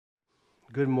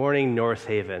Good morning, North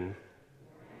Haven.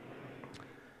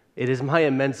 It is my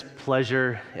immense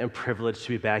pleasure and privilege to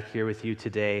be back here with you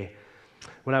today.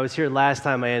 When I was here last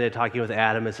time, I ended talking with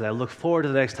Adam and said, I look forward to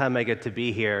the next time I get to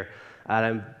be here. And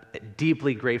I'm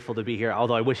deeply grateful to be here,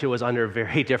 although I wish it was under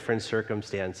very different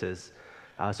circumstances.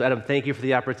 So Adam, thank you for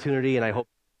the opportunity, and I hope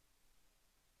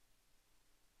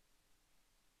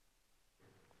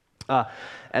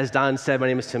as Don said, my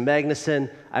name is Tim Magnuson.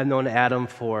 I've known Adam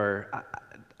for,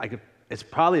 it's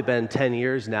probably been 10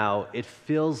 years now. It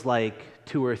feels like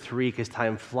 2 or 3 because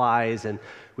time flies and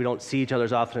we don't see each other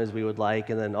as often as we would like.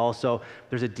 And then also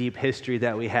there's a deep history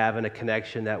that we have and a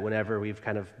connection that whenever we've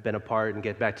kind of been apart and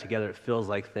get back together, it feels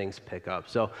like things pick up.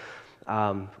 So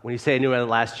when you say I knew him at the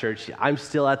last church, I'm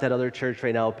still at that other church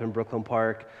right now up in Brooklyn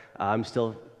Park. I'm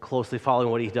still closely following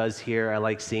what he does here. I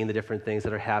like seeing the different things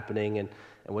that are happening and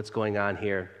what's going on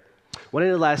here. When I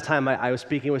did last time, I was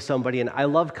speaking with somebody, and I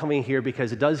love coming here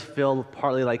because it does feel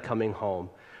partly like coming home.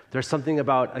 There's something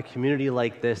about a community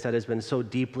like this that has been so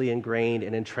deeply ingrained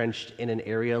and entrenched in an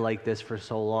area like this for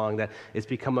so long that it's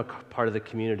become a part of the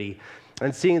community.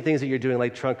 And seeing things that you're doing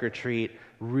like Trunk or Treat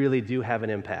really do have an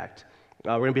impact.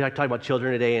 We're going to be talking about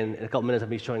children today, and in a couple minutes I'll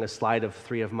be showing a slide of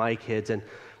 3 of my kids. And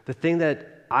the thing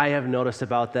that I have noticed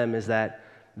about them is that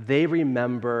they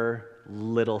remember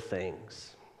little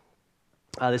things.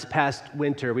 This past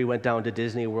winter, we went down to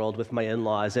Disney World with my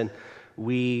in-laws, and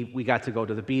we got to go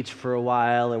to the beach for a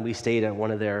while, and we stayed at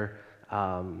one of their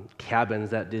cabins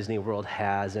that Disney World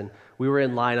has, and we were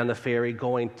in line on the ferry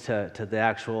going to the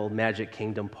actual Magic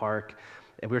Kingdom park,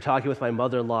 and we were talking with my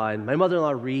mother-in-law, and my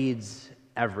mother-in-law reads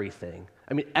everything.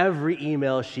 I mean, every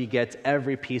email she gets,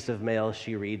 every piece of mail,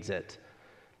 she reads it.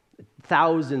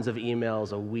 Thousands of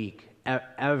emails a week,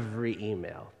 every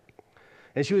email.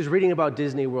 And she was reading about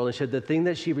Disney World, and she said the thing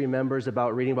that she remembers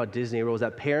about reading about Disney World is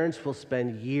that parents will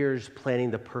spend years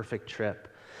planning the perfect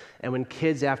trip. And when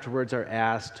kids afterwards are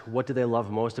asked, what do they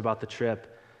love most about the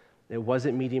trip? It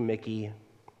wasn't meeting Mickey.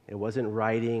 It wasn't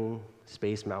riding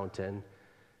Space Mountain.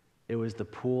 It was the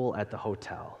pool at the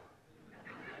hotel.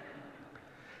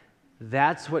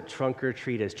 That's what Trunk or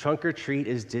Treat is. Trunk or Treat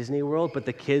is Disney World, but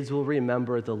the kids will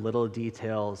remember the little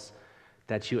details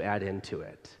that you add into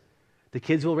it. The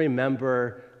kids will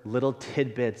remember little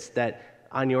tidbits that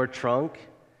on your trunk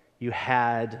you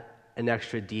had an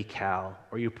extra decal,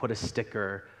 or you put a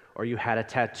sticker, or you had a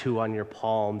tattoo on your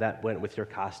palm that went with your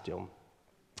costume.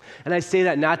 And I say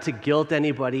that not to guilt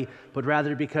anybody, but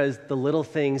rather because the little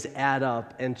things add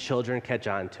up and children catch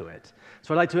on to it.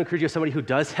 So I'd like to encourage you, as somebody who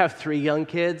does have 3 young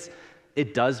kids,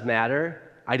 it does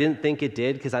matter. I didn't think it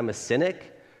did because I'm a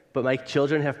cynic, but my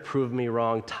children have proved me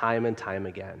wrong time and time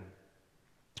again.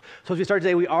 So as we start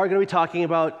today, we are going to be talking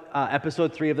about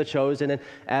episode 3 of The Chosen, and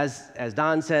as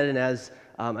Don said, and as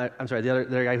the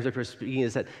other guy who's up here speaking,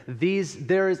 is that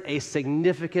there is a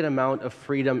significant amount of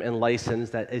freedom and license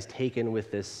that is taken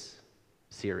with this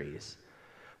series.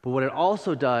 But what it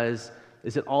also does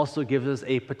is it also gives us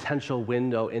a potential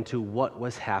window into what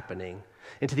was happening,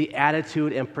 into the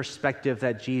attitude and perspective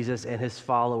that Jesus and his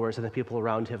followers and the people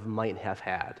around him might have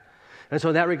had. And so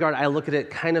in that regard, I look at it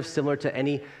kind of similar to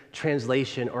any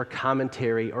translation or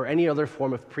commentary or any other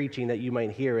form of preaching that you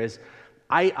might hear is,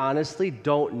 I honestly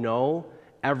don't know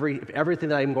if everything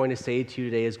that I'm going to say to you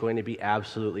today is going to be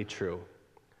absolutely true.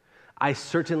 I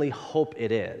certainly hope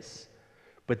it is.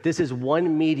 But this is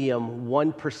one medium,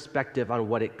 one perspective on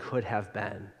what it could have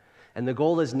been. And the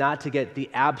goal is not to get the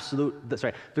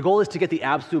goal is to get the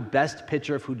absolute best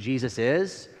picture of who Jesus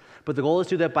is. But the goal is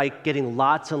to do that by getting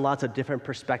lots and lots of different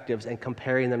perspectives and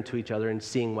comparing them to each other and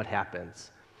seeing what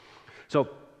happens. So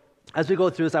as we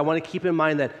go through this, I want to keep in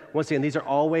mind that, once again, these are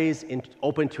always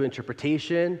open to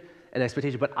interpretation and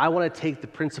expectation, but I want to take the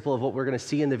principle of what we're going to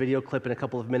see in the video clip in a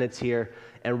couple of minutes here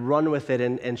and run with it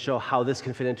and show how this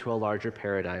can fit into a larger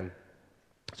paradigm.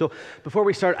 So before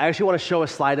we start, I actually want to show a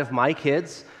slide of my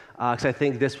kids, because I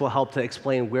think this will help to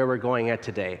explain where we're going at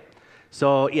today.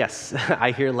 So yes, I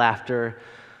hear laughter.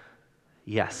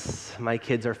 Yes, my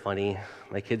kids are funny.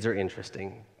 My kids are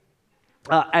interesting.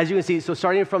 As you can see, so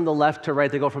starting from the left to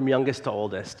right, they go from youngest to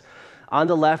oldest. On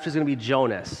the left is going to be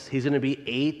Jonas. He's going to be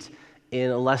 8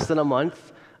 in less than a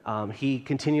month. He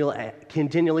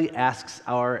continually asks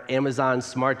our Amazon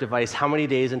smart device how many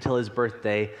days until his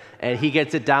birthday, and he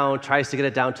gets it down, tries to get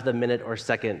it down to the minute or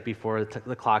second before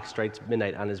the clock strikes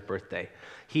midnight on his birthday.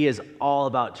 He is all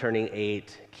about turning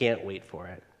 8. Can't wait for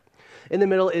it. In the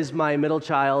middle is my middle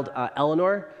child,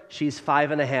 Eleanor. She's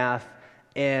 5.5,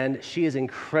 and she is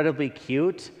incredibly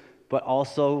cute, but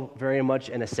also very much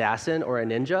an assassin or a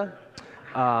ninja.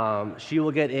 She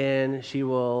will get in, she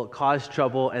will cause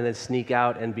trouble, and then sneak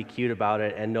out and be cute about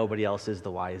it, and nobody else is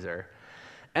the wiser.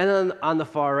 And then on the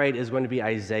far right is going to be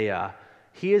Isaiah.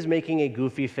 He is making a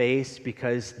goofy face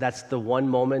because that's the one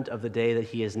moment of the day that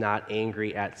he is not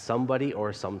angry at somebody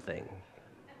or something.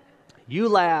 You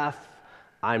laugh,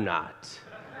 I'm not.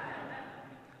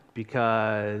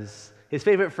 Because his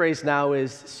favorite phrase now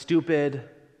is stupid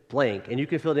blank. And you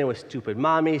can fill it in with stupid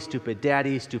mommy, stupid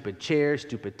daddy, stupid chair,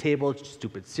 stupid table,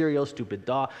 stupid cereal, stupid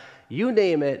dog. You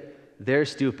name it, they're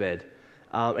stupid.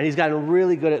 And he's gotten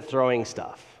really good at throwing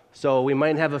stuff. So we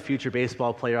might have a future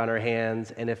baseball player on our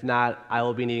hands, and if not, I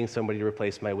will be needing somebody to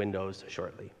replace my windows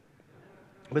shortly.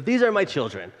 But these are my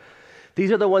children.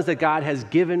 These are the ones that God has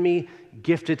given me,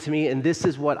 gifted to me, and this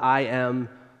is what I am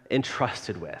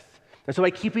entrusted with. And so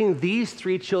by keeping these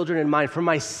three children in mind for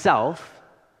myself,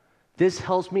 this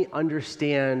helps me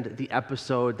understand the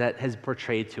episode that has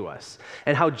portrayed to us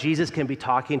and how Jesus can be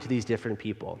talking to these different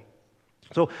people.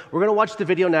 So we're going to watch the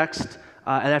video next.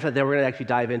 And after that, we're going to actually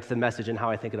dive into the message and how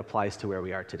I think it applies to where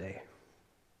we are today.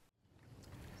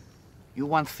 You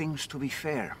want things to be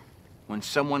fair. When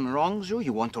someone wrongs you,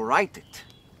 you want to right it.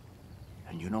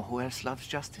 And you know who else loves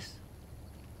justice?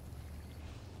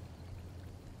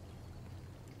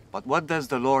 But what does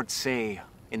the Lord say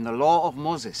in the law of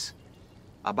Moses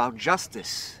about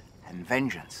justice and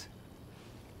vengeance?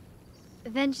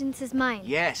 Vengeance is mine.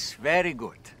 Yes, very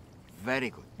good.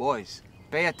 Very good. Boys,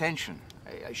 pay attention.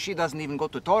 She doesn't even go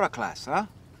to Torah class, huh?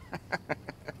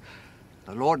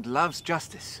 The Lord loves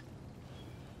justice.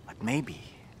 But maybe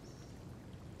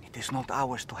it is not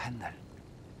ours to handle.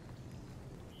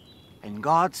 And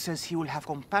God says he will have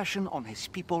compassion on his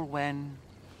people when...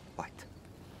 what?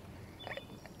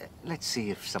 Let's see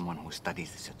if someone who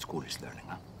studies this at school is learning,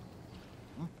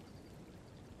 huh?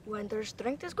 When their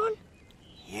strength is gone?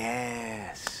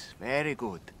 Yes, very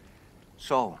good.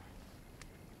 So,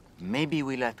 maybe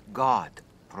we let God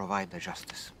provide the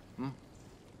justice.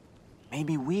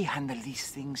 Maybe we handle these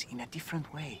things in a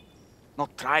different way.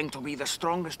 Not trying to be the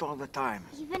strongest all the time.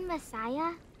 Even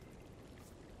Messiah?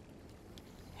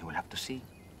 You will have to see.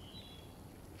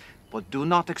 But do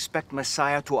not expect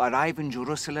Messiah to arrive in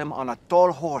Jerusalem on a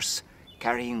tall horse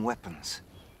carrying weapons.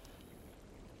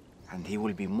 And he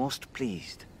will be most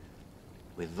pleased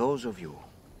with those of you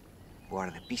who are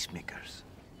the peacemakers.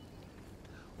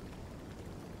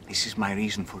 This is my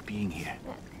reason for being here.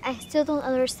 I still don't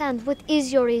understand. What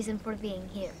is your reason for being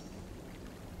here?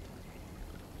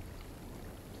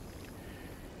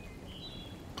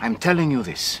 I'm telling you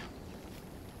this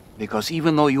because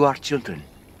even though you are children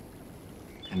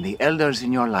and the elders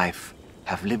in your life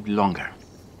have lived longer,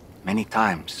 many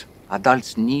times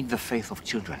adults need the faith of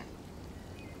children.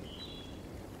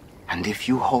 And if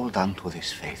you hold on to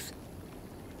this faith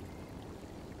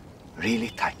really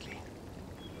tightly,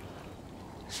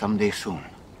 someday soon,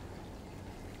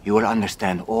 you will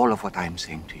understand all of what I am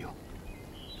saying to you.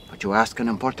 But you ask an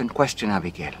important question,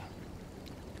 Abigail.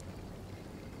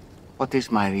 What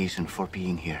is my reason for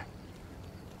being here?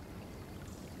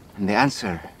 And the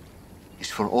answer is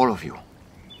for all of you.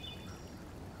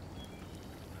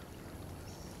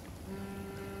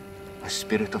 The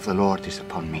Spirit of the Lord is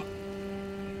upon me.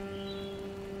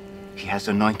 He has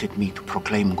anointed me to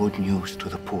proclaim good news to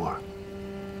the poor.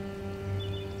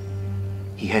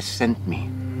 He has sent me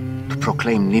to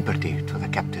proclaim liberty to the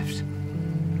captives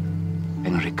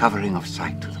and recovering of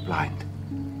sight to the blind.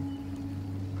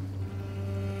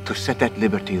 To set at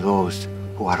liberty those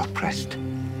who are oppressed.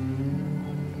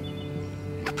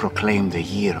 And to proclaim the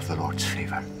year of the Lord's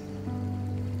favor.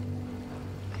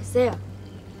 Isaiah.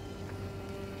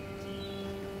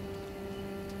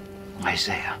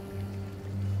 Isaiah,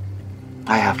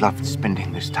 I have loved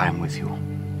spending this time with you.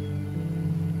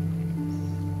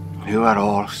 You are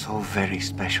all so very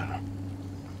special.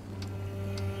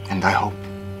 And I hope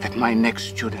that my next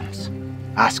students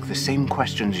ask the same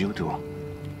questions you do,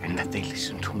 and that they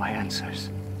listen to my answers.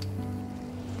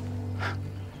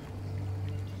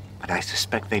 But I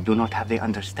suspect they do not have the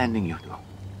understanding you do.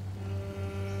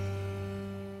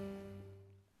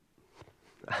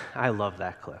 I love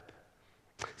that clip.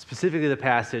 Specifically the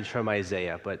passage from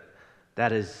Isaiah, but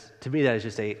that is, to me, that is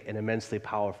just an immensely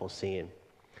powerful scene.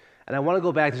 And I want to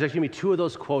go back. There's actually going to be two of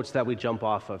those quotes that we jump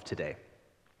off of today.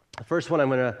 The first one, I'm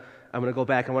going to go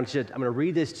back. I'm going to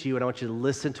read this to you, and I want you to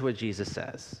listen to what Jesus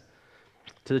says.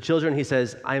 To the children, he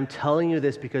says, I am telling you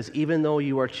this because even though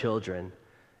you are children,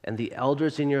 and the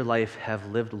elders in your life have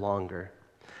lived longer,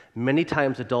 many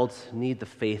times adults need the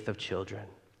faith of children.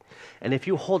 And if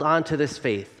you hold on to this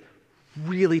faith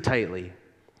really tightly,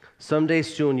 someday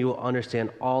soon you will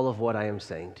understand all of what I am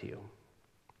saying to you.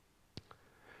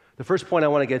 The first point I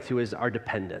want to get to is our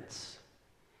dependence.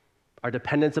 Our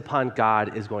dependence upon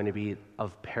God is going to be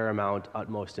of paramount,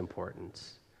 utmost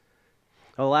importance.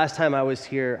 Well, the last time I was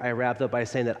here, I wrapped up by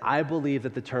saying that I believe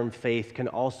that the term faith can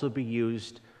also be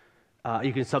used,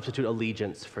 you can substitute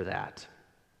allegiance for that.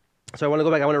 So I want to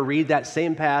go back, I want to read that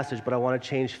same passage, but I want to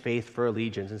change faith for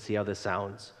allegiance and see how this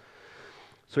sounds.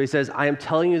 So he says, I am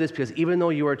telling you this because even though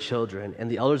you are children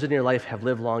and the elders in your life have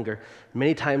lived longer,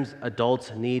 many times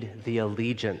adults need the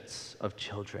allegiance of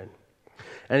children.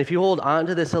 And if you hold on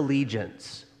to this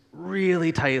allegiance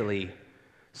really tightly,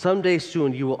 someday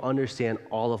soon you will understand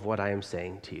all of what I am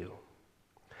saying to you.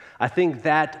 I think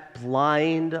that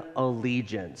blind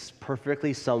allegiance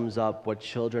perfectly sums up what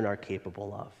children are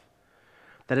capable of.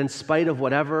 That in spite of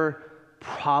whatever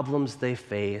problems they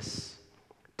face,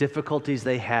 difficulties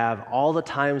they have, all the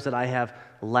times that I have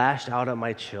lashed out at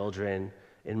my children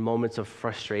in moments of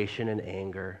frustration and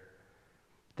anger,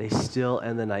 they still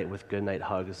end the night with goodnight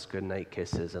hugs, goodnight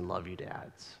kisses, and love you,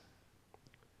 dads.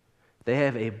 They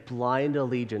have a blind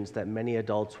allegiance that many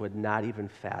adults would not even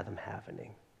fathom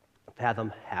having.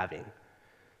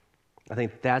 I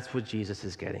think that's what Jesus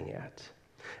is getting at.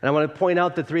 And I want to point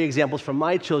out the three examples from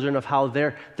my children of how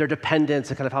their dependence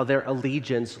and kind of how their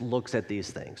allegiance looks at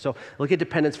these things. So look at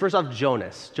dependence. First off,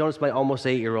 Jonas. Jonas, my almost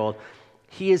 8-year-old,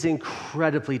 he is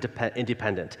incredibly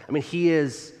independent. I mean, he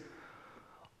is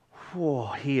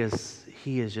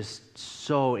just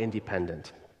so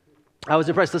independent. I was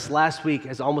impressed this last week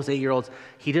as almost 8-year-olds.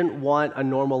 He didn't want a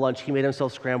normal lunch. He made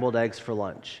himself scrambled eggs for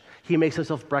lunch. He makes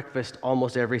himself breakfast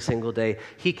almost every single day.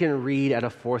 He can read at a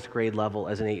 4th grade level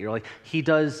as an 8-year-old.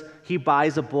 He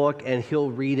buys a book and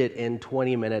he'll read it in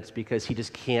 20 minutes because he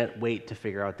just can't wait to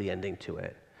figure out the ending to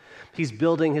it. He's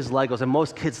building his Legos, and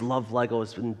most kids love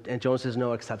Legos, and Jonas is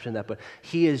no exception to that, but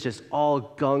he is just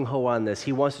all gung-ho on this.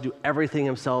 He wants to do everything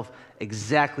himself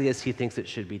exactly as he thinks it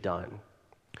should be done.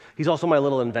 He's also my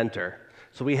little inventor.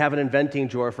 So we have an inventing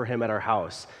drawer for him at our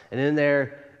house. And in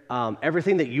there,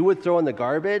 everything that you would throw in the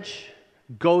garbage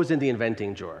goes in the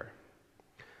inventing drawer.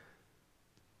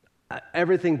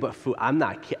 Everything but food.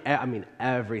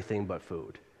 Everything but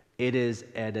food. It is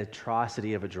an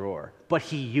atrocity of a drawer, but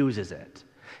he uses it.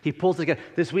 He pulls it together.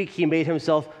 This week, he made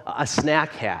himself a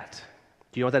snack hat.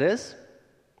 Do you know what that is?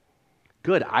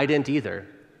 Good, I didn't either.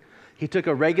 He took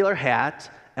a regular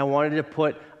hat and wanted to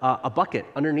put a bucket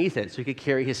underneath it so he could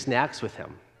carry his snacks with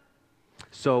him.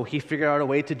 So he figured out a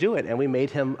way to do it, and we made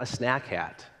him a snack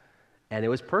hat, and it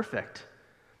was perfect.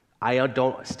 I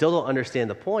still don't understand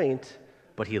the point,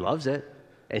 but he loves it,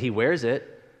 and he wears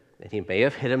it, and he may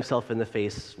have hit himself in the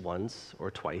face once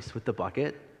or twice with the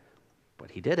bucket,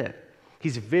 but he did it.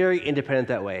 He's very independent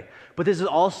that way. But this is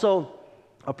also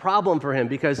a problem for him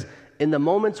because in the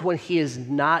moments when he is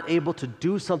not able to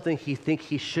do something he thinks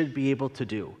he should be able to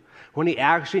do, when he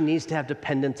actually needs to have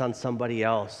dependence on somebody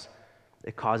else,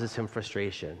 it causes him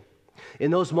frustration.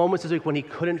 In those moments this week when he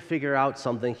couldn't figure out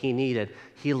something he needed,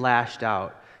 he lashed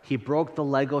out. He broke the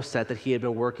Lego set that he had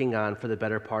been working on for the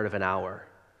better part of an hour.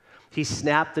 He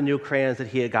snapped the new crayons that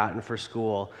he had gotten for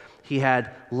school. He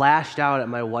had lashed out at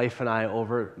my wife and I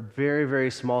over very,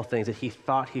 very small things that he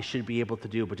thought he should be able to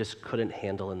do but just couldn't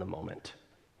handle in the moment.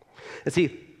 And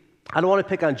see, I don't want to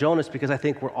pick on Jonas because I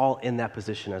think we're all in that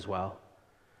position as well.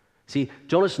 See,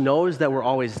 Jonas knows that we're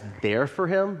always there for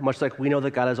him, much like we know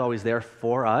that God is always there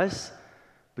for us,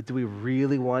 but do we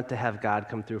really want to have God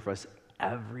come through for us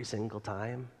every single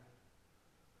time?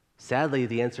 Sadly,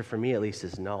 the answer for me at least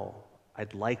is no.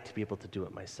 I'd like to be able to do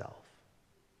it myself.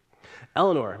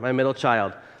 Eleanor, my middle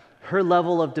child, her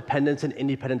level of dependence and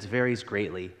independence varies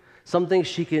greatly. Some things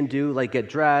she can do, like get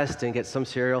dressed and get some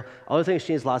cereal. Other things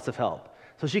she needs lots of help.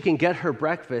 So she can get her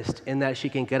breakfast in that she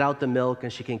can get out the milk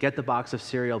and she can get the box of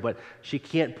cereal, but she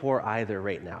can't pour either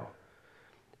right now.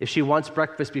 If she wants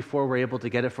breakfast before we're able to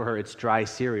get it for her, it's dry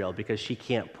cereal because she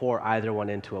can't pour either one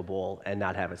into a bowl and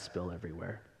not have it spill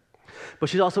everywhere. But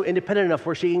she's also independent enough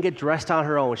where she can get dressed on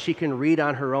her own. She can read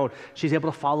on her own. She's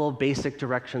able to follow basic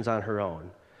directions on her own.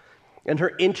 And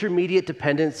her intermediate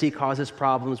dependency causes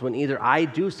problems when either I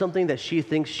do something that she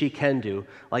thinks she can do,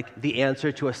 like the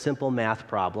answer to a simple math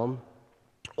problem,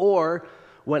 or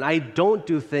when I don't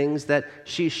do things that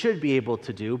she should be able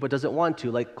to do but doesn't want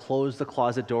to, like close the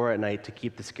closet door at night to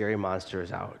keep the scary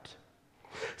monsters out.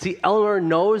 See, Eleanor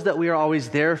knows that we are always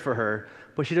there for her,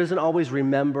 but she doesn't always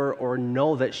remember or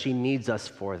know that she needs us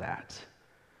for that.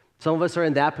 Some of us are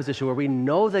in that position where we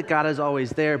know that God is always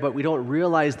there, but we don't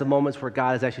realize the moments where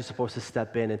God is actually supposed to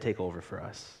step in and take over for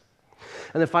us.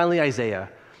 And then finally, Isaiah.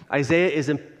 Isaiah is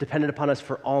dependent upon us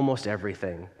for almost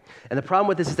everything. And the problem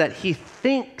with this is that he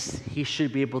thinks he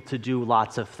should be able to do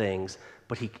lots of things,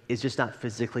 but he is just not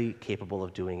physically capable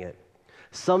of doing it.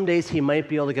 Some days he might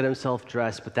be able to get himself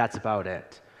dressed, but that's about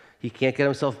it. He can't get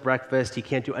himself breakfast. He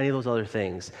can't do any of those other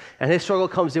things. And his struggle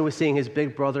comes in with seeing his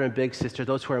big brother and big sister,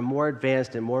 those who are more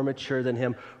advanced and more mature than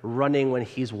him, running when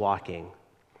he's walking.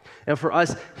 And for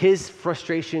us, his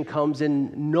frustration comes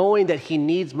in knowing that he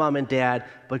needs mom and dad,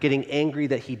 but getting angry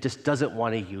that he just doesn't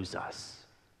want to use us.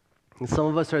 And some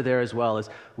of us are there as well, as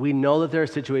we know that there are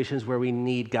situations where we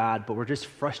need God, but we're just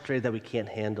frustrated that we can't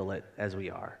handle it as we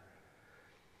are.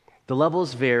 The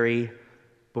levels vary,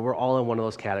 but we're all in one of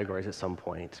those categories at some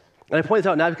point. And I point this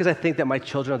out not because I think that my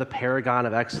children are the paragon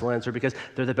of excellence or because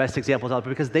they're the best examples out, but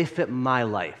because they fit my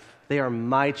life. They are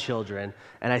my children,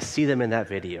 and I see them in that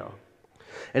video.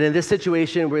 And in this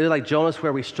situation, we're like Jonas,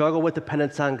 where we struggle with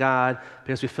dependence on God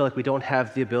because we feel like we don't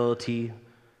have the ability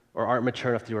or aren't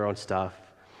mature enough to do our own stuff.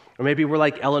 Or maybe we're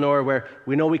like Eleanor, where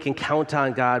we know we can count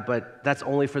on God, but that's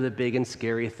only for the big and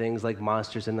scary things like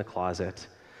monsters in the closet.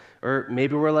 Or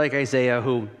maybe we're like Isaiah,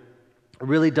 who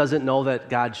really doesn't know that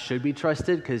God should be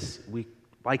trusted because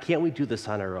why can't we do this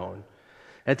on our own?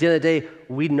 At the end of the day,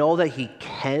 we know that he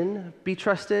can be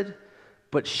trusted,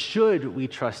 but should we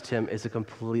trust him is a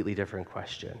completely different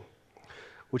question,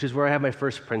 which is where I have my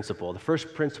first principle. The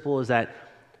first principle is that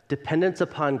dependence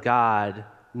upon God,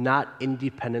 not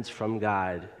independence from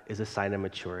God, is a sign of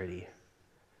maturity.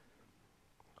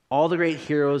 All the great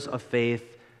heroes of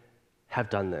faith have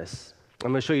done this.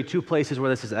 I'm going to show you two places where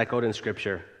this is echoed in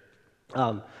Scripture.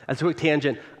 As a quick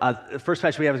tangent, the first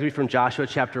passage we have is going to be from Joshua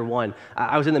chapter 1.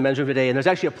 I was in the men's room today, and there's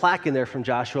actually a plaque in there from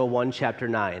Joshua 1 chapter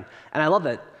 9. And I love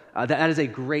that. That is a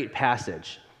great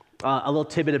passage. A little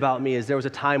tidbit about me is there was a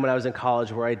time when I was in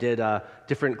college where I did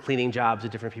different cleaning jobs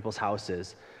at different people's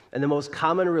houses. And the most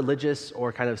common religious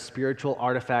or kind of spiritual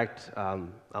artifact,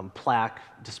 plaque,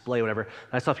 display, whatever,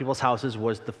 I saw people's houses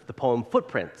was the poem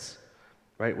Footprints,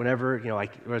 right? Whenever,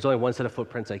 there was only one set of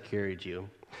footprints, I carried you.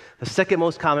 The second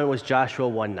most common was Joshua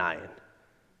 1:9,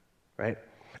 right?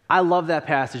 I love that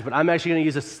passage, but I'm actually going to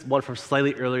use this one from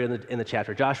slightly earlier in the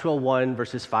chapter, Joshua 1,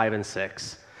 verses 5 and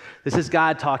 6. This is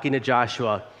God talking to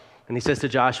Joshua, and he says to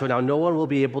Joshua, "Now no one will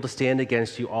be able to stand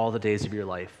against you all the days of your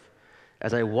life.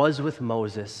 As I was with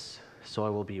Moses, so I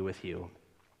will be with you.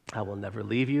 I will never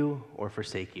leave you or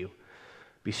forsake you.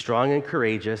 Be strong and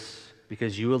courageous,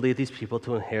 because you will lead these people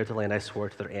to inherit the land I swore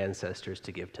to their ancestors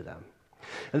to give to them."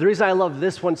 And the reason I love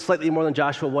this one slightly more than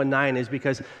Joshua 1:9 is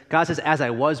because God says, "As I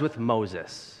was with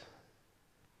Moses."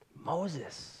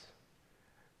 Moses,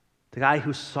 the guy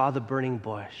who saw the burning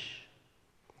bush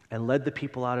and led the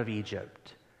people out of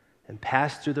Egypt and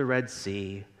passed through the Red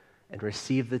Sea and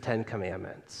received the 10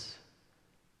 Commandments.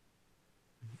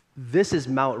 This is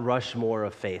Mount Rushmore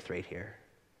of faith right here.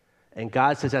 And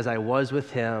God says, "As I was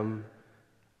with him,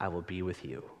 I will be with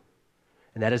you."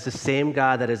 And that is the same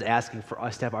God that is asking for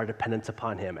us to have our dependence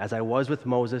upon him. As I was with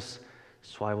Moses,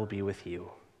 so I will be with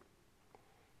you.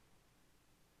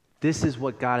 This is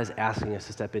what God is asking us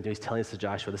to step into. He's telling us to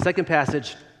Joshua. The second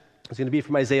passage is going to be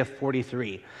from Isaiah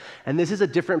 43. And this is a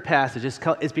different passage.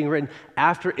 It's being written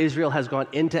after Israel has gone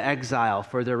into exile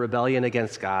for their rebellion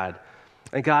against God.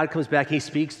 And God comes back, he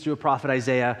speaks through a prophet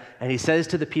Isaiah, and he says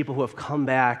to the people who have come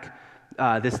back,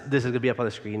 this is going to be up on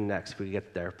the screen next, if we can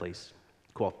get there, please.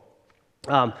 Cool.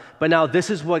 But now this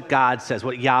is what God says,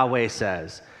 what Yahweh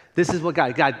says. This is what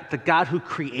God, the God who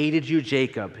created you,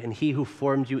 Jacob, and he who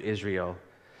formed you, Israel.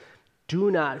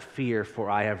 "Do not fear, for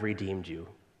I have redeemed you.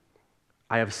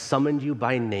 I have summoned you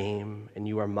by name, and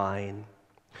you are mine.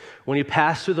 When you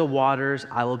pass through the waters,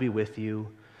 I will be with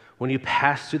you. When you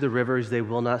pass through the rivers, they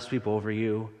will not sweep over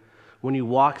you. When you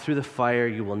walk through the fire,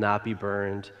 you will not be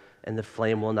burned, and the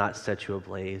flame will not set you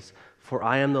ablaze. For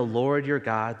I am the Lord your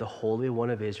God, the Holy One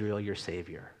of Israel, your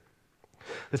Savior."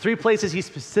 The three places he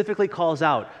specifically calls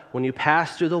out: when you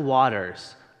pass through the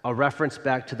waters, a reference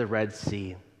back to the Red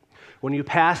Sea. When you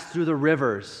pass through the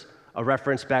rivers, a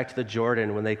reference back to the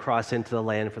Jordan when they cross into the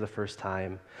land for the first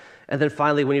time. And then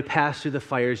finally, when you pass through the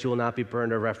fires, you will not be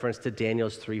burned, a reference to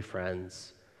Daniel's 3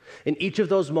 friends. In each of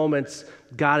those moments,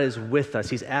 God is with us.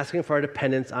 He's asking for our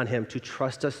dependence on him to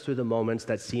trust us through the moments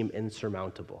that seem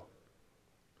insurmountable.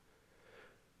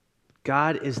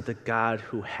 God is the God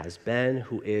who has been,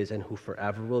 who is, and who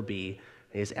forever will be,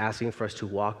 and he's asking for us to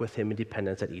walk with him in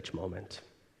dependence at each moment.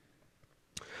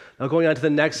 Now, going on to the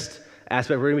next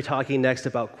aspect, we're going to be talking next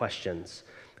about questions.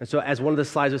 And so, as one of the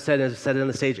slides was said, and as I said on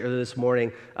the stage earlier this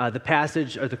morning, the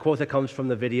passage, or the quote that comes from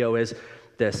the video is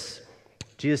this.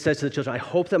 Jesus says to the children, "I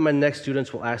hope that my next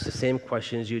students will ask the same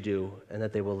questions you do, and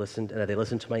that they will listen, and that they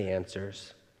listen to my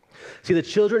answers." See, the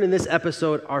children in this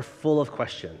episode are full of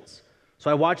questions.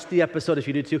 So I watched the episode. If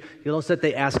you do too, you'll notice that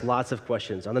they ask lots of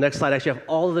questions. On the next slide, I actually have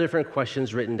all of the different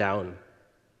questions written down.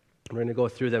 We're going to go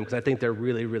through them because I think they're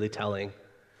really, really telling.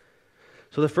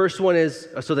 So the first one is,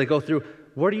 so they go through,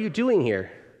 what are you doing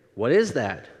here? What is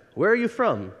that? Where are you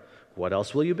from? What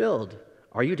else will you build?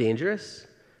 Are you dangerous?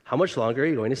 How much longer are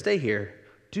you going to stay here?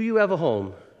 Do you have a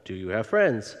home? Do you have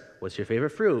friends? What's your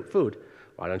favorite food?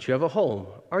 Why don't you have a home?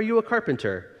 Are you a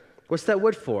carpenter? What's that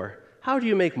wood for? How do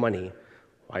you make money?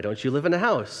 Why don't you live in a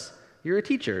house? You're a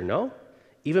teacher, no?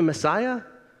 Even Messiah?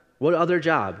 What other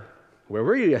job? Where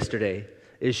were you yesterday?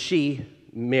 Is she,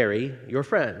 Mary, your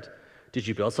friend? Did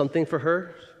you build something for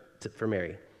her, for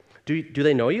Mary? Do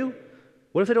they know you?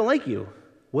 What if they don't like you?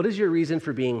 What is your reason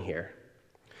for being here?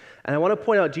 And I want to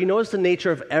point out, do you notice the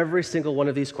nature of every single one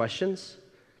of these questions?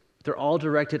 They're all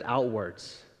directed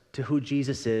outwards to who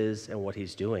Jesus is and what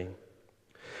he's doing.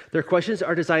 Their questions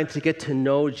are designed to get to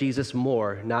know Jesus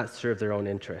more, not serve their own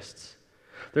interests.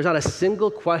 There's not a single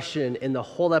question in the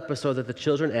whole episode that the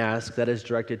children ask that is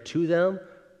directed to them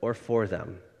or for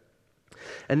them.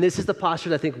 And this is the posture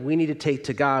that I think we need to take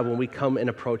to God when we come and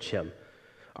approach him.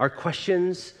 Our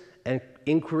questions and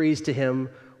inquiries to him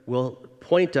will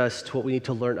point us to what we need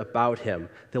to learn about him,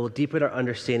 that will deepen our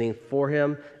understanding for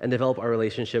him and develop our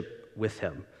relationship with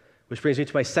him. Which brings me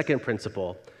to my second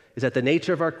principle, is that the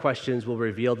nature of our questions will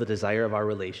reveal the desire of our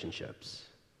relationships.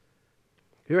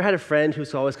 Have you ever had a friend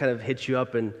who's always kind of hit you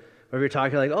up and whenever you're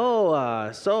talking like,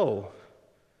 so,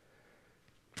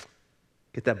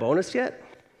 get that bonus yet?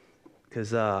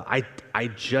 Because I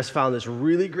just found this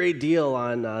really great deal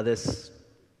on this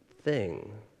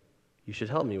thing. You should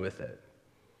help me with it.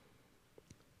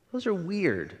 Those are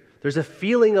weird. There's a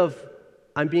feeling of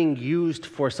I'm being used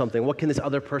for something. What can this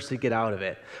other person get out of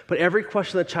it? But every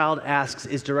question the child asks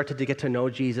is directed to get to know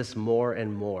Jesus more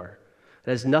and more. It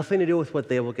has nothing to do with what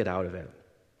they will get out of it.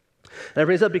 And I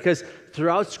bring this up because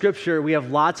throughout Scripture, we have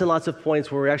lots and lots of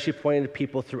points where we're actually pointing to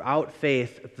people throughout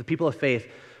faith, the people of faith,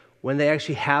 when they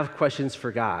actually have questions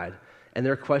for God, and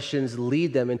their questions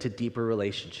lead them into deeper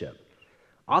relationship.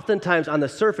 Oftentimes, on the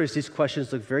surface, these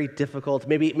questions look very difficult,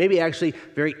 maybe actually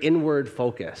very inward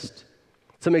focused.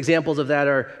 Some examples of that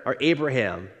are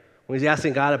Abraham, when he's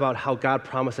asking God about how God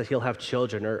promised that he'll have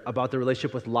children, or about the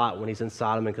relationship with Lot when he's in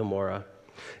Sodom and Gomorrah.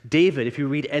 David, if you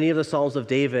read any of the Psalms of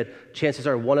David, chances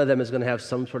are one of them is going to have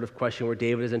some sort of question where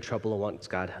David is in trouble and wants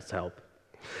God's help.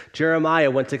 Jeremiah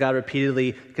went to God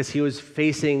repeatedly because he was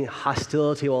facing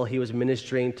hostility while he was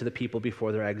ministering to the people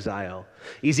before their exile.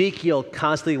 Ezekiel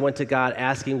constantly went to God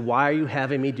asking, why are you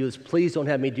having me do this? Please don't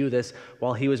have me do this,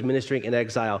 while he was ministering in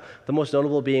exile. The most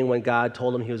notable being when God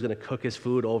told him he was going to cook his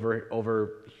food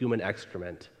over human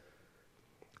excrement.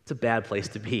 It's a bad place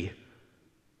to be.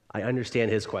 I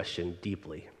understand his question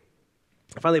deeply.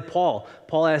 Finally, Paul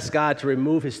asked God to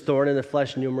remove his thorn in the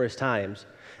flesh numerous times.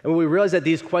 And when we realize that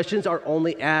these questions are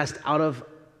only asked out of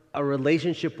a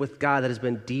relationship with God that has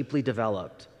been deeply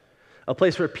developed, a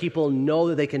place where people know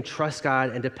that they can trust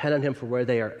God and depend on him for where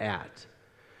they are at.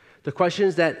 The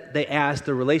questions that they ask,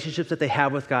 the relationships that they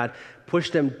have with God,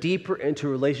 push them deeper into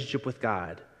a relationship with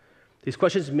God. These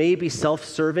questions may be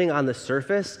self-serving on the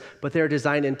surface, but they're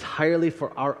designed entirely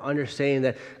for our understanding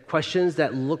that questions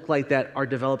that look like that are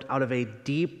developed out of a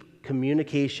deep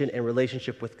communication and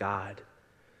relationship with God.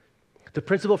 The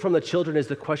principle from the children is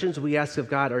the questions we ask of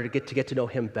God are to get to know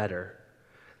him better.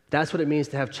 That's what it means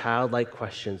to have childlike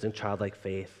questions and childlike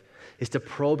faith, is to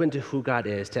probe into who God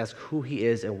is, to ask who he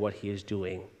is and what he is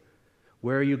doing.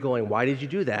 Where are you going? Why did you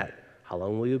do that? How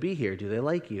long will you be here? Do they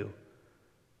like you?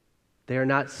 They are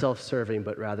not self-serving,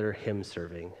 but rather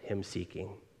him-serving, him-seeking.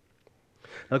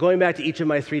 Now, going back to each of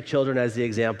my three children as the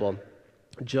example,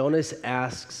 Jonas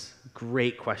asks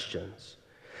great questions.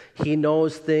 He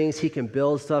knows things. He can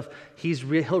build stuff.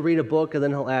 He'll read a book, and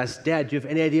then he'll ask, Dad, do you have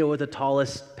any idea what the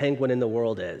tallest penguin in the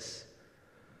world is?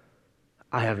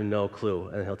 I have no clue,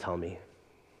 and he'll tell me.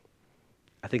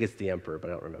 I think it's the emperor, but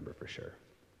I don't remember for sure.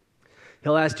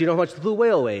 He'll ask, do you know how much the blue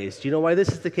whale weighs? Do you know why this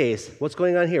is the case? What's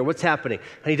going on here? What's happening?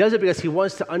 And he does it because he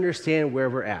wants to understand where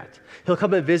we're at. He'll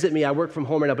come and visit me. I work from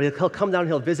home right now, but he'll come down,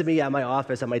 he'll visit me at my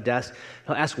office, at my desk.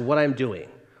 He'll ask what I'm doing.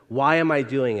 Why am I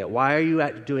doing it? Why are you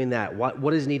doing that?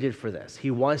 What is needed for this? He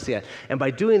wants that. And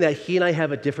by doing that, he and I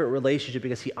have a different relationship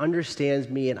because he understands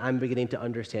me and I'm beginning to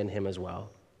understand him as well.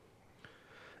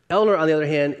 Eleanor, on the other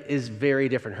hand, is very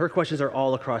different. Her questions are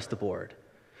all across the board.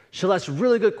 She'll ask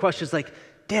really good questions like,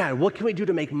 Dad, what can we do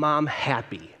to make Mom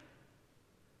happy?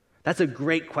 That's a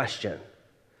great question.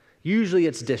 Usually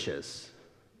it's dishes.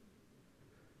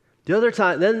 The other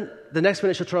time, then the next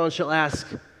minute she'll turn and she'll ask,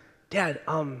 Dad,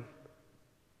 can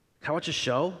I watch a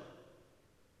show?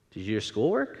 Did you do your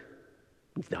schoolwork?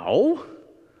 No,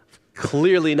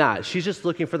 clearly not. She's just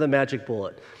looking for the magic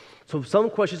bullet. So some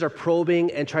questions are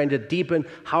probing and trying to deepen,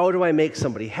 how do I make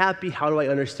somebody happy? How do I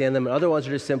understand them? And other ones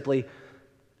are just simply,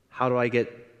 How do I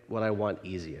get what I want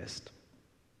easiest?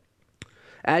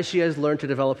 As she has learned to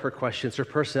develop her questions, her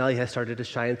personality has started to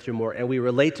shine through more, and we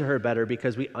relate to her better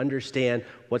because we understand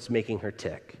what's making her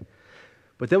tick.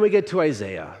 But then we get to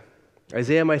Isaiah.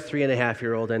 Isaiah, my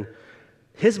 3.5-year-old, and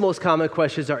his most common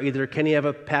questions are either, can he have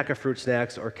a pack of fruit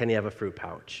snacks or can he have a fruit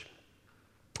pouch?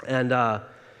 And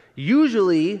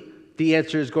usually the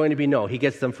answer is going to be no. He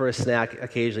gets them for a snack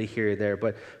occasionally here or there.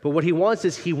 But what he wants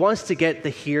is he wants to get the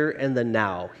here and the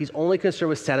now. He's only concerned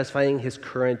with satisfying his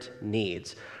current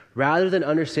needs. Rather than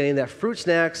understanding that fruit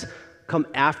snacks come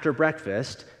after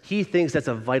breakfast, he thinks that's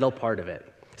a vital part of it.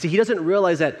 See, he doesn't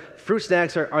realize that fruit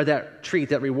snacks are that treat,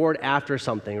 that reward after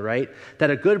something, right?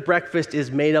 That a good breakfast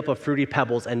is made up of Fruity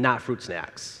Pebbles and not fruit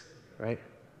snacks, right?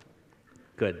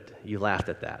 Good, you laughed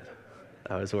at that.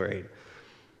 I was worried.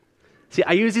 See,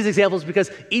 I use these examples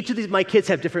because each of my kids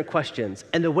have different questions,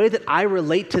 and the way that I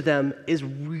relate to them is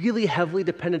really heavily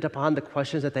dependent upon the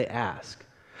questions that they ask.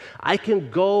 I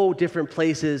can go different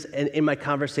places in my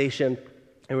conversation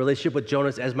and relationship with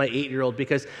Jonas as my 8-year-old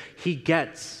because he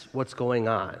gets what's going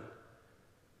on.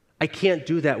 I can't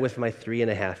do that with my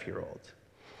 3.5-year-old.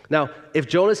 Now, if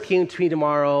Jonas came to me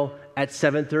tomorrow at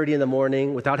 7:30 in the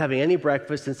morning without having any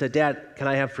breakfast and said, Dad, can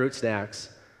I have fruit snacks?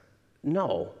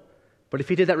 No. But if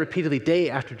he did that repeatedly day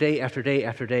after day after day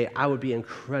after day, I would be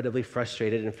incredibly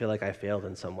frustrated and feel like I failed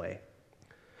in some way.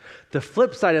 The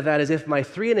flip side of that is if my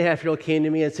 3.5-year-old came to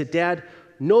me and said, Dad,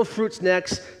 no fruit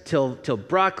snacks till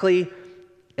broccoli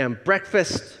and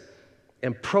breakfast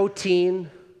and protein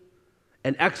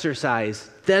and exercise,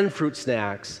 then fruit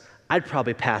snacks, I'd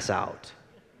probably pass out.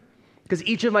 Because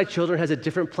each of my children has a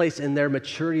different place in their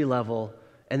maturity level,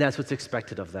 and that's what's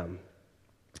expected of them.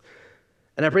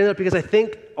 And I bring that up because I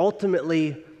think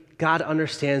ultimately God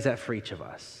understands that for each of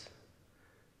us.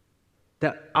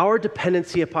 That our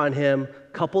dependency upon him,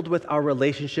 coupled with our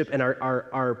relationship and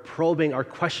our probing, our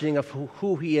questioning of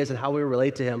who he is and how we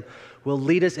relate to him, will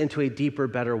lead us into a deeper,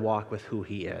 better walk with who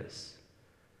he is.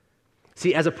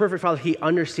 See, as a perfect father, he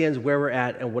understands where we're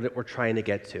at and what we're trying to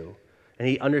get to. And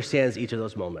he understands each of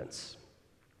those moments.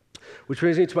 Which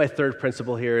brings me to my third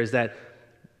principle here is that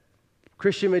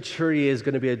Christian maturity is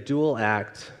going to be a dual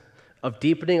act of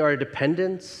deepening our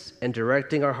dependence and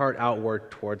directing our heart outward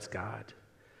towards God.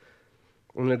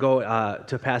 I'm going to go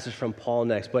to a passage from Paul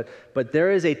next, but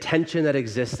there is a tension that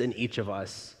exists in each of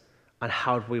us on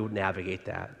how we would navigate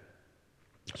that.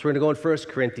 So we're going to go in 1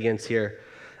 Corinthians here,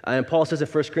 and Paul says in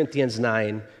 1 Corinthians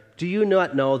 9, do you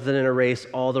not know that in a race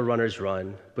all the runners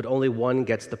run, but only one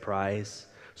gets the prize?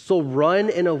 So run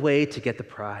in a way to get the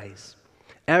prize.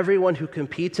 Everyone who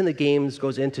competes in the games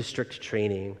goes into strict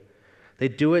training. They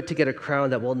do it to get a crown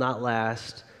that will not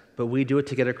last, but we do it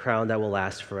to get a crown that will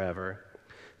last forever.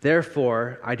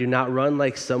 Therefore, I do not run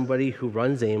like somebody who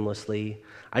runs aimlessly.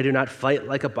 I do not fight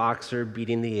like a boxer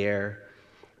beating the air.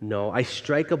 No, I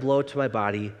strike a blow to my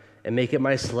body and make it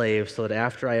my slave so that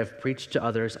after I have preached to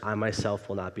others, I myself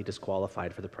will not be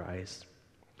disqualified for the prize.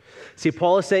 See,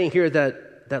 Paul is saying here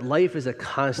that life is a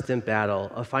constant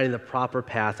battle of finding the proper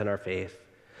path in our faith.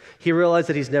 He realized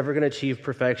that he's never going to achieve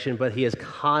perfection, but he is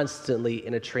constantly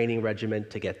in a training regimen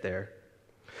to get there.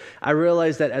 I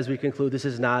realize that as we conclude, this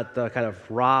is not the kind of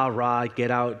rah,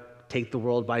 get out, take the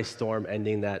world by storm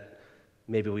ending that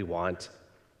maybe we want.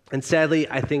 And sadly,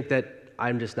 I think that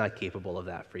I'm just not capable of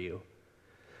that for you.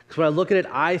 Because when I look at it,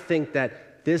 I think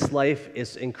that this life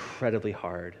is incredibly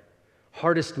hard.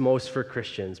 Hardest most for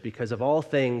Christians, because of all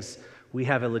things, we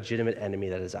have a legitimate enemy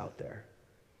that is out there.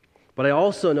 But I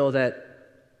also know that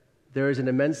there is an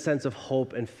immense sense of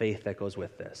hope and faith that goes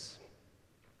with this.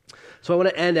 So I want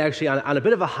to end actually on a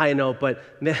bit of a high note, but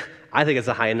I think it's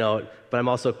a high note, but I'm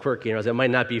also quirky, and it might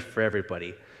not be for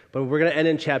everybody. But we're going to end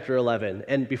in chapter 11.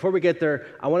 And before we get there,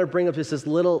 I want to bring up just this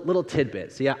little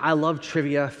tidbit. So yeah, I love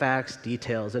trivia, facts,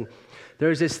 details. And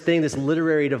there's this thing, this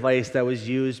literary device that was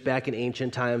used back in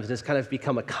ancient times, and it's kind of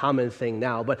become a common thing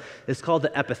now, but it's called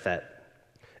the epithet.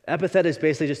 Epithet is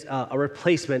basically just a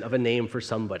replacement of a name for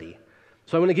somebody.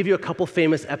 So I'm going to give you a couple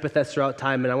famous epithets throughout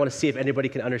time, and I want to see if anybody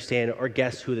can understand or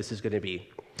guess who this is going to be.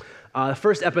 The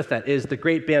first epithet is the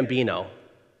Great Bambino.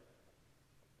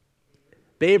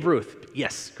 Babe Ruth.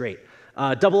 Yes, great.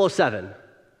 007.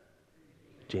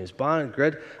 James Bond,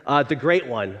 good. The Great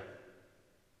One.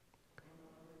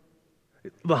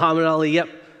 Muhammad Ali, yep.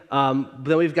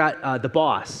 Then we've got the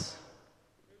Boss.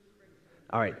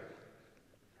 All right.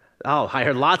 Oh, I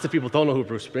heard lots of people don't know who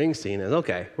Bruce Springsteen is.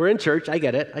 Okay, we're in church. I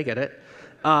get it.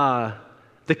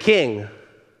 The King,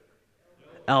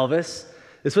 Elvis.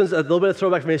 This one's a little bit of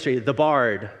throwback from history. The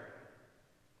Bard,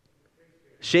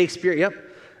 Shakespeare. Yep.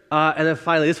 And then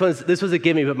finally, this was a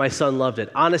gimme, but my son loved it.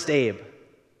 Honest Abe.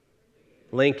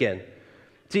 Lincoln.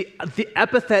 See, the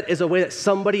epithet is a way that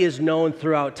somebody is known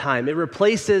throughout time. It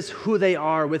replaces who they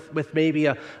are with maybe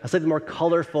a slightly more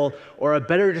colorful or a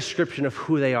better description of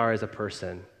who they are as a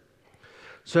person.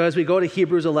 So as we go to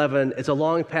Hebrews 11, it's a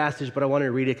long passage, but I want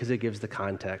to read it because it gives the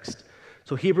context.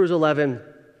 So Hebrews 11,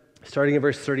 starting in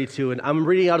verse 32, and I'm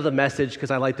reading out of the Message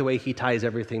because I like the way he ties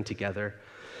everything together.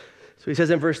 So he says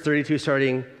in verse 32,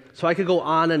 starting, so I could go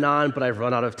on and on, but I've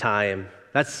run out of time.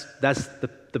 That's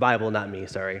the Bible, not me,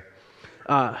 sorry.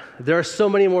 There are so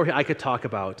many more I could talk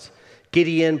about.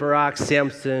 Gideon, Barak,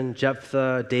 Samson,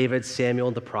 Jephthah, David, Samuel,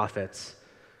 and the prophets.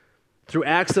 Through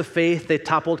acts of faith, they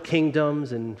toppled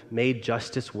kingdoms and made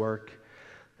justice work.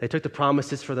 They took the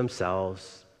promises for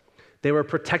themselves. They were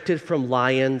protected from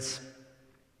lions,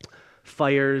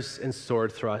 fires, and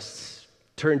sword thrusts,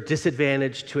 turned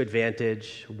disadvantage to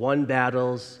advantage, won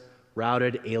battles,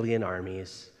 routed alien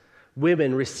armies.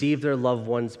 Women received their loved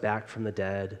ones back from the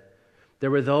dead.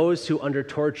 There were those who, under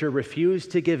torture,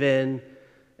 refused to give in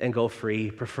and go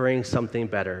free, preferring something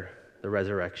better, the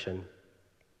resurrection.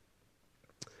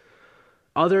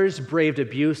 Others braved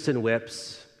abuse and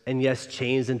whips, and yes,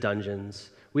 chains and dungeons.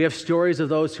 We have stories of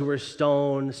those who were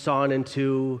stoned, sawn in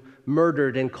two,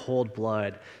 murdered in cold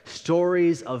blood.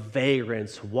 Stories of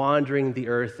vagrants wandering the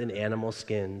earth in animal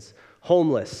skins,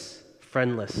 homeless,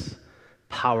 friendless,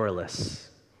 powerless.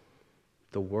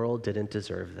 The world didn't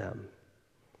deserve them.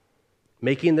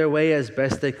 Making their way as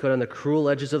best they could on the cruel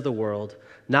edges of the world,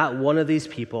 not one of these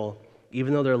people,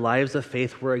 even though their lives of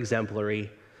faith were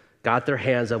exemplary, got their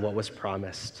hands on what was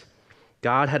promised.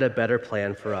 God had a better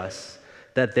plan for us,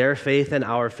 that their faith and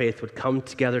our faith would come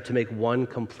together to make one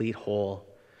complete whole.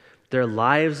 Their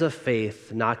lives of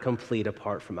faith not complete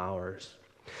apart from ours.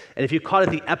 And if you caught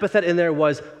it, the epithet in there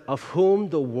was, of whom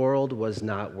the world was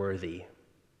not worthy.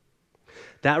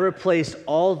 That replaced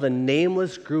all the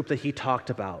nameless group that he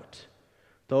talked about.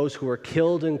 Those who were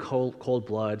killed in cold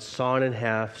blood, sawn in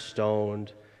half,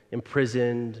 stoned,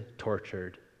 imprisoned,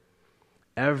 tortured.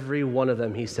 Every one of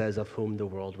them, he says, of whom the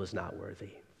world was not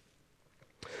worthy.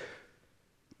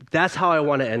 That's how I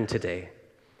want to end today.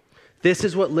 This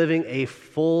is what living a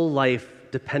full life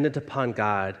dependent upon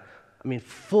God,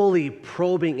 fully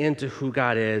probing into who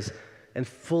God is and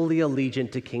fully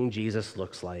allegiant to King Jesus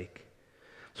looks like.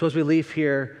 So as we leave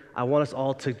here, I want us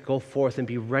all to go forth and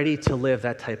be ready to live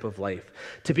that type of life,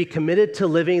 to be committed to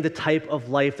living the type of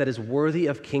life that is worthy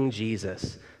of King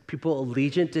Jesus, people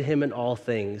allegiant to him in all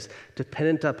things,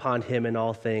 dependent upon him in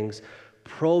all things,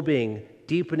 probing,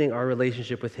 deepening our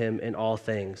relationship with him in all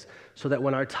things, so that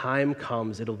when our time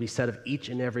comes, it'll be said of each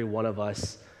and every one of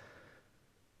us,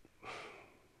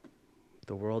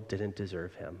 the world didn't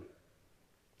deserve him.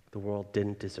 The world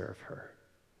didn't deserve her.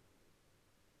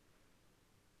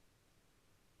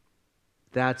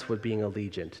 That's what being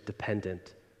allegiant,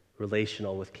 dependent,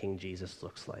 relational with King Jesus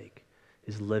looks like,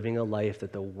 is living a life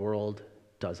that the world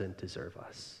doesn't deserve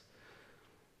us.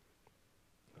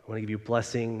 I want to give you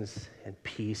blessings and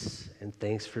peace and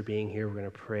thanks for being here. We're going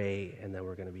to pray and then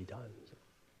we're going to be done.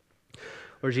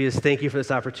 Lord Jesus, thank you for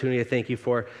this opportunity. I thank you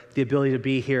for the ability to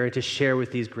be here and to share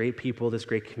with these great people, this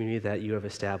great community that you have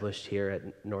established here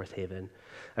at North Haven.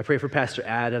 I pray for Pastor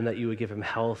Adam that you would give him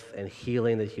health and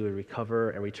healing, that he would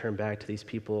recover and return back to these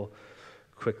people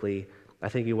quickly. I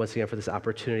thank you once again for this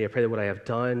opportunity. I pray that what I have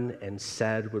done and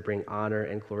said would bring honor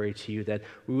and glory to you, that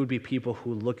we would be people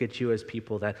who look at you as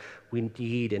people that we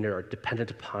need and are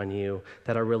dependent upon you,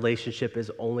 that our relationship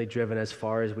is only driven as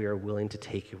far as we are willing to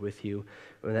take it with you,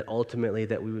 and that ultimately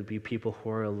that we would be people who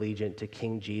are allegiant to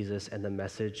King Jesus and the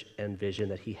message and vision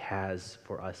that he has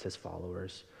for us as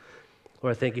followers.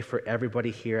 Lord, I thank you for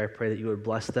everybody here. I pray that you would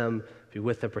bless them, be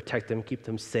with them, protect them, keep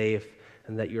them safe,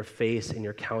 and that your face and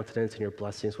your countenance and your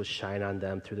blessings would shine on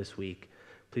them through this week.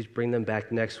 Please bring them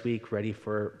back next week, ready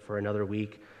for another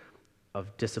week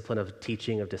of discipline, of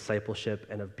teaching, of discipleship,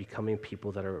 and of becoming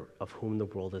people that are of whom the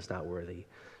world is not worthy.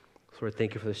 So Lord,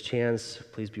 thank you for this chance.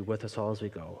 Please be with us all as we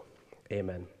go.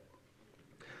 Amen.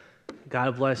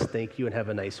 God bless, thank you, and have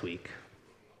a nice week.